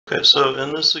Okay, so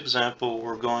in this example,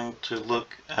 we're going to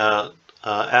look at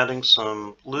adding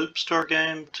some loops to our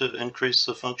game to increase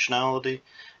the functionality,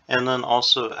 and then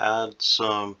also add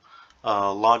some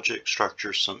logic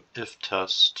structure, some if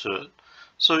tests to it.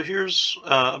 So here's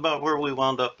about where we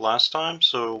wound up last time.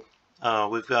 So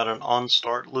we've got an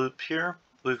on-start loop here.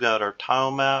 We've got our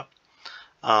tile map.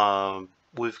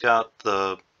 We've got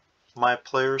the my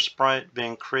player sprite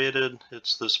being created.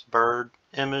 It's this bird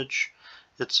image.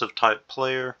 It's of type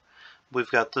player.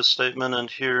 We've got this statement in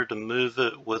here to move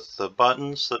it with the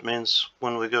buttons. That means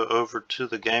when we go over to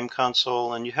the game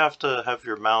console, and you have to have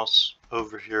your mouse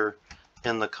over here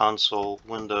in the console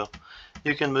window.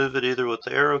 You can move it either with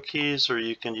the arrow keys, or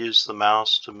you can use the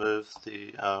mouse to move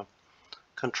the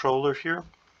controller here.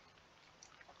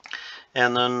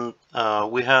 And then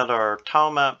we had our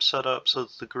tile map set up so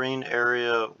that the green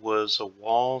area was a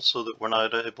wall so that we're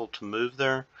not able to move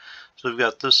there. So we've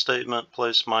got this statement,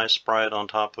 place my sprite on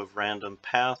top of random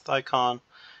path icon.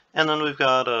 And then we've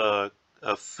got a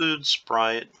food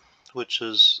sprite, which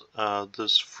is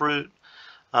this fruit.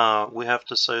 We have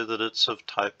to say that it's of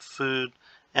type food,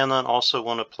 and then also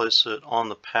want to place it on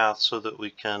the path so that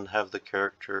we can have the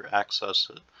character access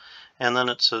it. And then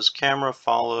it says camera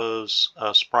follows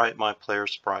sprite, my player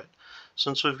sprite.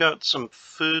 Since we've got some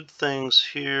food things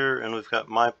here and we've got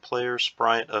my player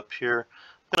sprite up here,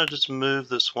 I'm going to just move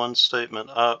this one statement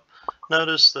up.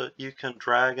 Notice that you can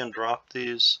drag and drop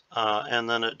these and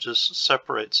then it just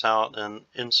separates out and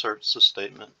inserts the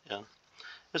statement in.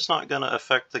 It's not going to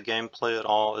affect the gameplay at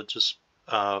all. It just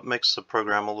makes the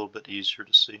program a little bit easier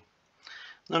to see.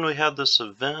 Then we have this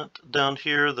event down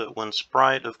here that when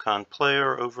sprite of kind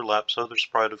player overlaps other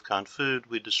sprite of kind food,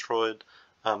 we destroyed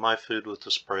my food with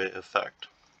the spray effect.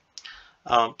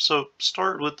 So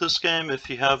start with this game. If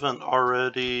you haven't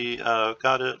already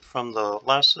got it from the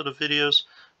last set of videos,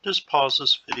 just pause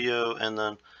this video and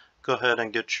then go ahead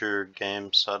and get your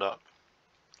game set up.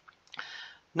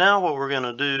 Now what we're going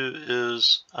to do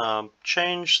is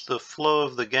change the flow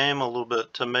of the game a little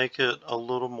bit to make it a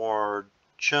little more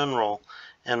general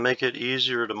and make it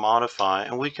easier to modify.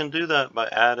 And we can do that by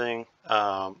adding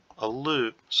a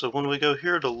loop. So when we go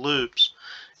here to loops,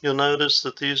 you'll notice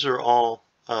that these are all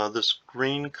this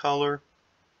green color.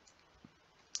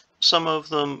 Some of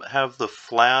them have the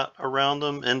flat around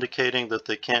them, indicating that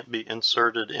they can't be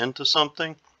inserted into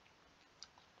something.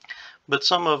 But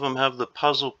some of them have the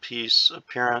puzzle piece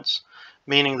appearance,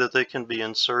 meaning that they can be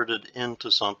inserted into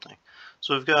something.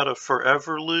 So we've got a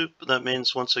forever loop. That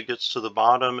means once it gets to the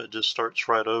bottom, it just starts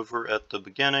right over at the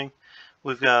beginning.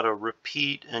 We've got a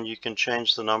repeat, and you can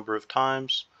change the number of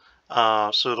times.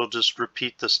 So it'll just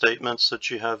repeat the statements that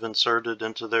you have inserted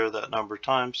into there that number of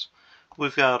times.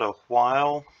 We've got a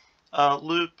while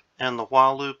loop, and the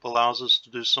while loop allows us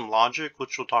to do some logic,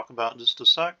 which we'll talk about in just a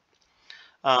sec.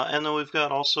 And then we've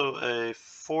got also a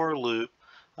for loop,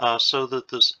 so that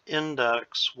this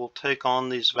index will take on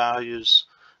these values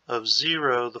of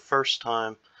 0 the first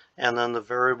time, and then the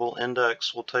variable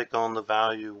index will take on the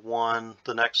value 1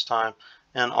 the next time,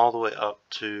 and all the way up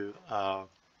to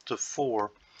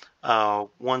 4.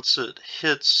 Once it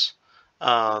hits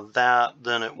that,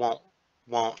 then it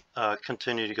won't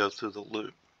continue to go through the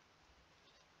loop.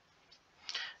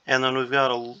 And then we've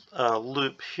got a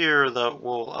loop here that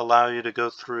will allow you to go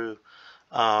through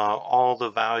all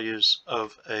the values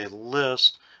of a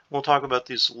list. We'll talk about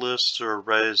these lists or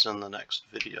arrays in the next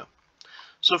video.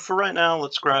 So for right now,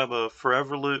 let's grab a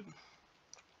forever loop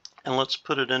and let's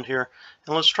put it in here.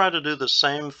 And let's try to do the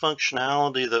same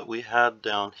functionality that we had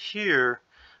down here,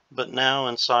 but now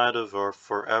inside of our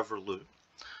forever loop.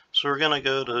 So we're going to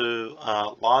go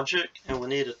to logic, and we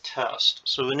need a test.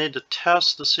 So we need to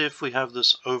test to see if we have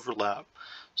this overlap.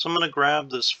 So I'm going to grab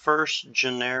this first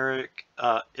generic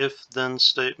if-then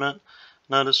statement.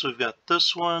 Notice we've got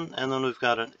this one, and then we've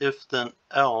got an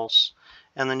if-then-else.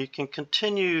 And then you can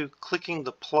continue clicking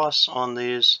the plus on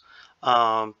these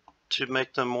to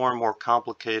make them more and more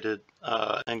complicated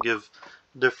and give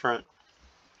different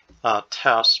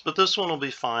tests. But this one will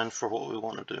be fine for what we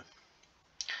want to do.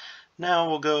 Now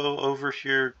we'll go over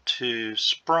here to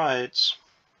sprites.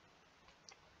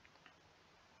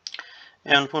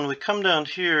 And when we come down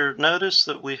here, notice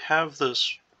that we have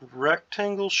this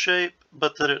rectangle shape,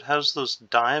 but that it has those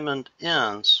diamond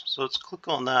ends. So let's click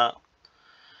on that.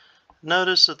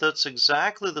 Notice that that's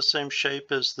exactly the same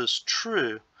shape as this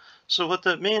true. So what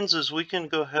that means is we can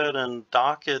go ahead and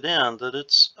dock it in, that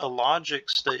it's a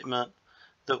logic statement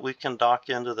that we can dock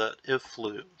into that if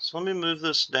loop. So let me move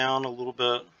this down a little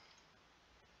bit.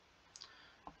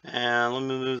 And let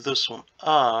me move this one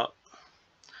up.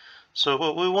 So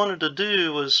what we wanted to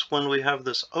do was, when we have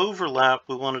this overlap,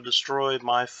 we want to destroy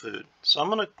my food. So I'm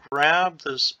going to grab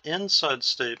this inside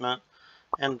statement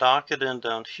and dock it in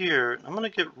down here. I'm going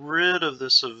to get rid of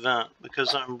this event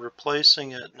because I'm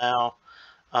replacing it now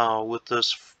with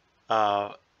this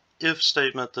if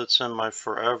statement that's in my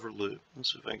forever loop.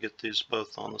 Let's see if I can get these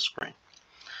both on the screen.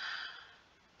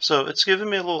 So it's giving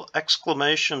me a little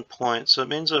exclamation point, so it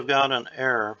means I've got an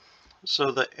error.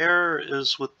 So the error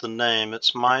is with the name.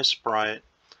 It's my sprite,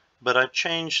 but I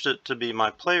changed it to be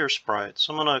my player sprite.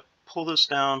 So I'm going to pull this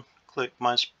down, click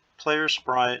my player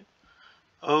sprite,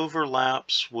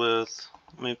 overlaps with,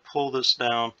 let me pull this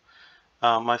down,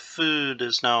 my food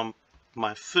is now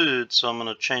my food, so I'm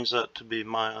going to change that to be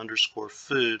my underscore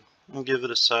food. And give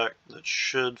it a sec. That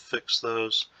should fix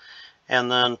those. And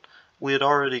then we had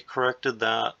already corrected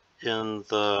that in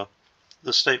the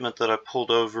statement that I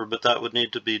pulled over, but that would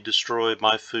need to be destroy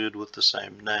my food with the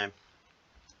same name.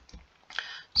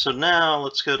 So now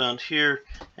let's go down here,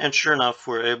 and sure enough,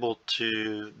 we're able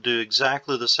to do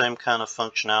exactly the same kind of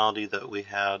functionality that we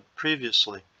had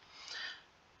previously.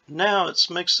 Now this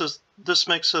makes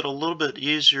it a little bit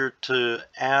easier to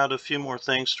add a few more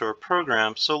things to our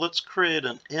program. So let's create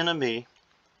an enemy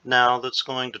now that's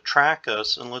going to track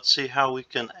us, and let's see how we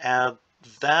can add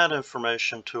that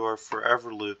information to our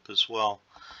forever loop as well.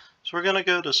 So we're going to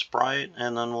go to sprite,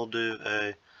 and then we'll do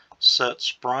a set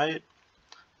sprite.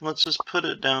 Let's just put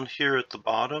it down here at the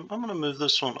bottom. I'm going to move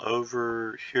this one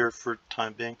over here for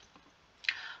time being.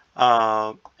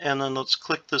 And then let's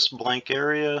click this blank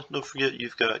area. Don't forget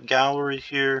you've got gallery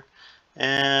here,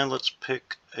 and let's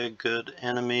pick a good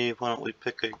enemy. Why don't we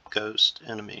pick a ghost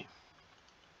enemy?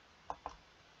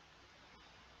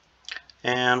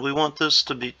 And we want this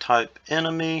to be type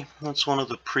enemy. That's one of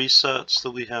the presets that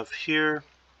we have here.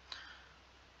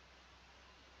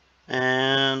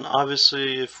 And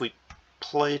obviously if we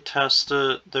play test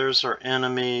it, there's our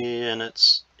enemy, and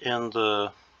it's in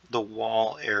the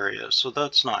wall area, so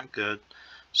that's not good.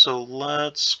 So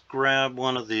let's grab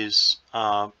one of these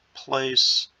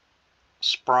place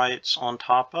sprites on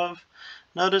top of.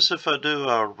 Notice if I do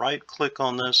a right click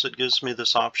on this, it gives me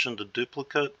this option to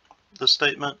duplicate the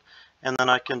statement, and then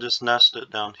I can just nest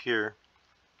it down here.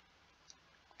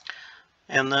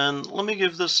 And then let me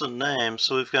give this a name.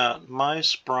 So we've got my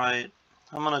sprite.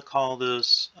 I'm going to call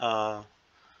this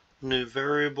new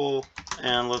variable,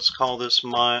 and let's call this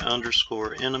my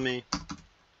underscore enemy,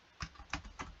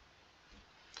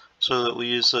 so that we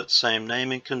use that same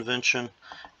naming convention.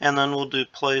 And then we'll do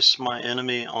place my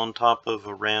enemy on top of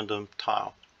a random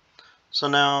tile. So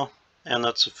now, and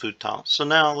that's a food tile. So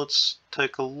now let's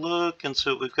take a look and see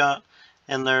what we've got.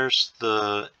 And there's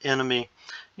the enemy.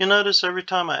 You notice every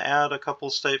time I add a couple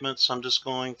statements, I'm just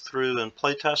going through and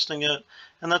play testing it.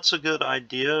 And that's a good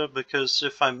idea, because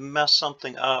if I mess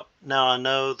something up, now I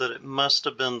know that it must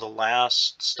have been the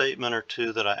last statement or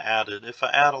two that I added. If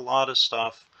I add a lot of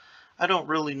stuff, I don't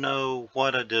really know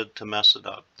what I did to mess it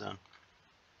up then.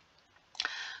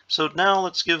 So now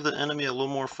let's give the enemy a little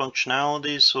more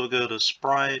functionality. So we'll go to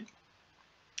sprite,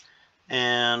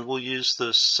 and we'll use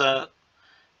the set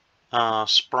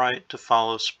sprite to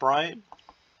follow sprite.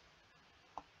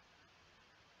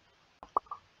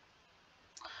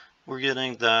 We're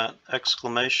getting that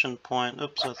exclamation point.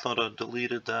 Oops, I thought I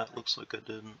deleted that. Looks like I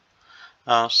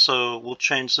didn't. So we'll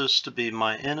change this to be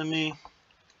my enemy.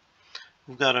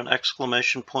 We've got an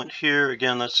exclamation point here.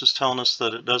 Again, that's just telling us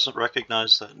that it doesn't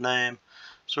recognize that name.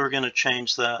 So we're going to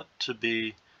change that to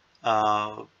be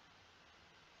my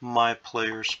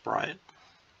player sprite.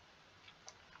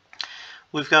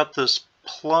 We've got this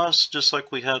plus just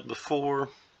like we had before.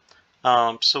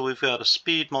 So we've got a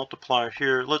speed multiplier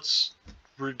here. Let's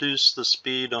reduce the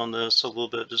speed on this a little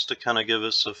bit just to kind of give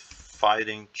us a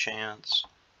fighting chance.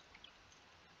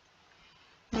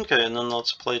 Okay, and then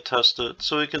let's play test it.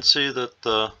 So we can see that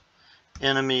the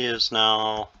enemy is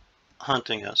now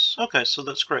hunting us. Okay, so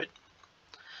that's great.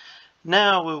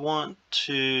 Now we want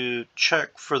to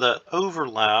check for that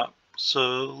overlap.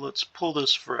 So let's pull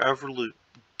this forever loop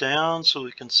down so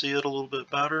we can see it a little bit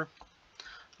better.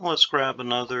 Let's grab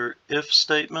another if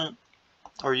statement,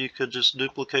 or you could just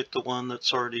duplicate the one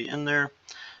that's already in there.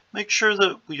 Make sure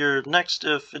that your next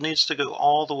if, it needs to go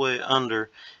all the way under.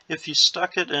 If you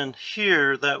stuck it in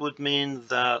here, that would mean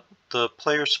that the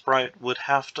player sprite would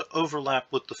have to overlap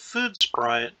with the food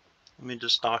sprite. Let me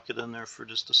just dock it in there for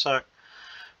just a sec,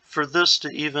 for this to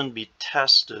even be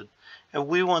tested. And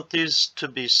we want these to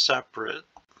be separate.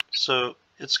 So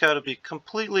it's got to be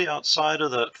completely outside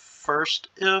of that first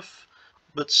if,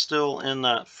 but still in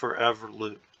that forever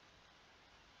loop.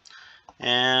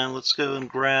 And let's go and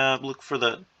look for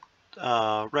that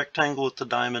rectangle with the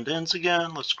diamond ends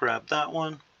again. Let's grab that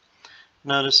one.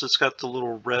 Notice it's got the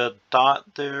little red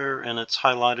dot there and it's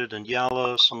highlighted in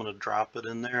yellow, so I'm going to drop it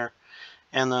in there.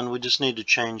 And then we just need to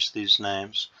change these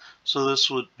names. So this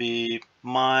would be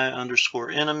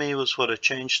my_enemy was what I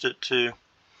changed it to,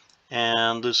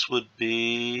 and this would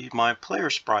be my player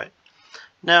sprite.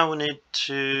 Now we need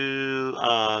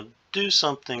to do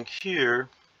something here.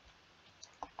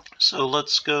 So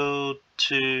let's go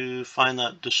to find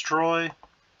that destroy.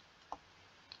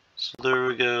 So there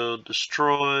we go,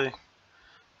 destroy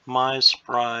my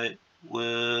sprite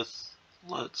with,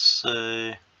 let's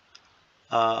say,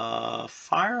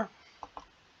 fire.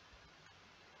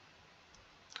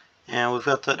 And we've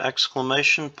got that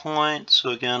exclamation point, so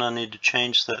again I need to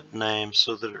change that name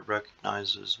so that it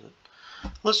recognizes it.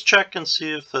 Let's check and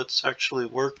see if that's actually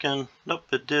working. Nope,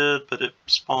 it did, but it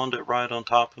spawned it right on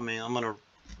top of me. I'm going to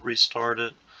restart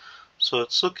it. So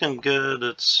it's looking good,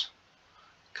 it's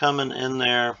coming in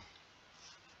there,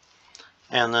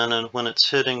 and then when it's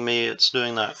hitting me it's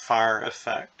doing that fire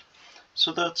effect.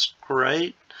 So that's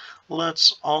great.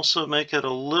 Let's also make it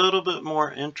a little bit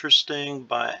more interesting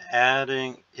by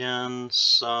adding in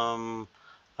some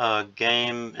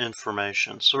game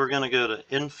information. So we're going to go to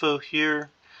info here.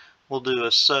 We'll do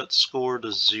a set score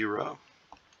to 0.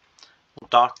 We'll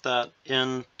dock that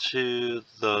into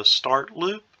the start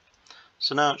loop.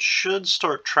 So now it should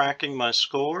start tracking my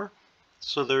score.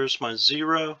 So there's my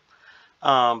 0.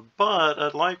 But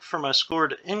I'd like for my score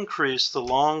to increase the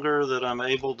longer that I'm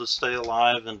able to stay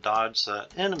alive and dodge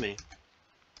that enemy.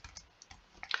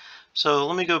 So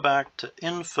let me go back to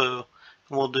info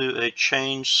and we'll do a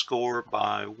change score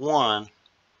by 1.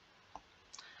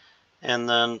 And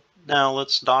then now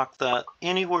let's dock that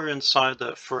anywhere inside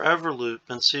that forever loop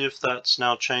and see if that's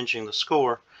now changing the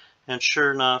score. And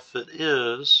sure enough it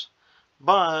is,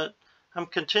 but I'm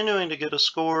continuing to get a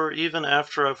score even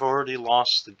after I've already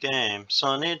lost the game. So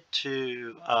I need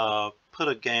to put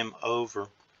a game over.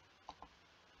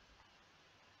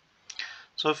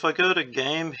 So if I go to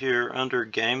game here under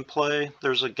gameplay,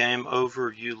 there's a game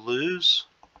over you lose.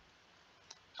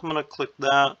 So I'm going to click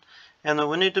that. And then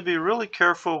we need to be really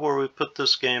careful where we put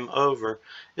this game over.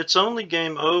 It's only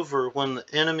game over when the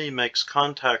enemy makes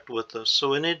contact with us. So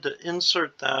we need to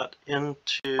insert that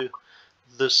into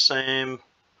the same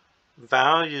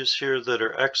values here that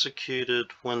are executed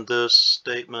when this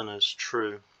statement is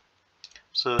true.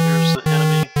 So here's the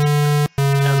enemy,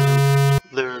 and then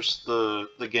there's the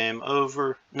game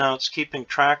over. Now it's keeping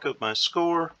track of my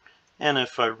score, and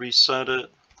if I reset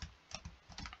it,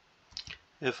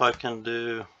 if I can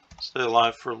do stay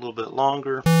alive for a little bit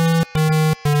longer,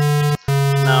 now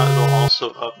it'll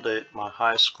also update my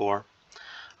high score.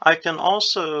 I can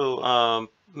also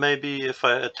maybe if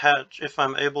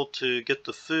I'm able to get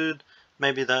the food,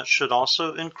 maybe that should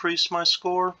also increase my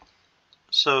score.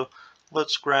 So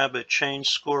let's grab a change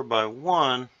score by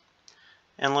 1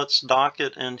 and let's dock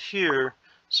it in here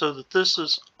so that this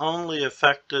is only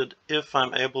affected if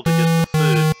I'm able to get the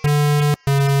food.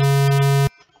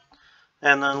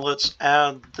 And then let's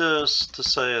add this to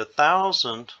say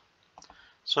 1,000.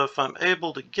 So if I'm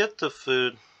able to get the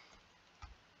food,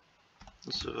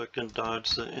 let's see if I can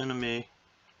dodge the enemy,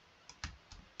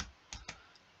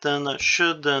 then that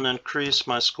should then increase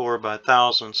my score by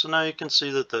 1,000. So now you can see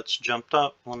that that's jumped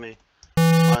up. Let me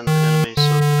find the enemy so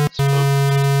that it's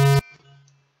over.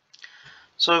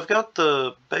 So I've got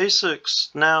the basics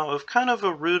now of kind of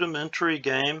a rudimentary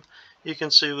game. You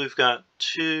can see we've got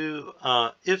 2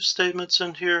 if statements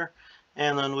in here,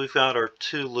 and then we've got our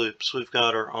 2 loops. We've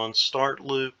got our onStart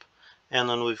loop, and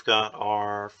then we've got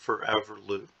our forever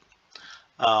loop.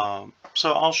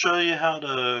 So I'll show you how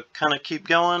to kind of keep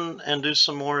going and do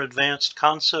some more advanced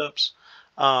concepts.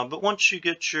 But once you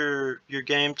get your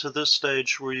game to this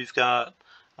stage where you've got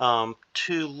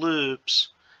 2 loops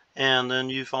and then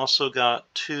you've also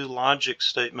got 2 logic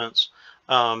statements,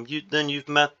 then you've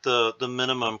met the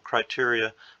minimum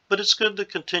criteria. But it's good to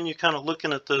continue kind of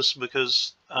looking at this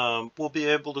because we'll be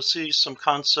able to see some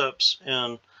concepts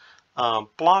in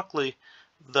Blockly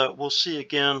that we'll see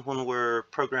again when we're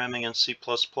programming in C++,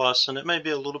 and it may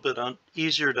be a little bit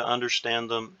easier to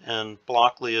understand them in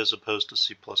Blockly as opposed to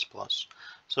C++.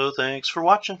 So thanks for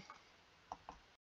watching.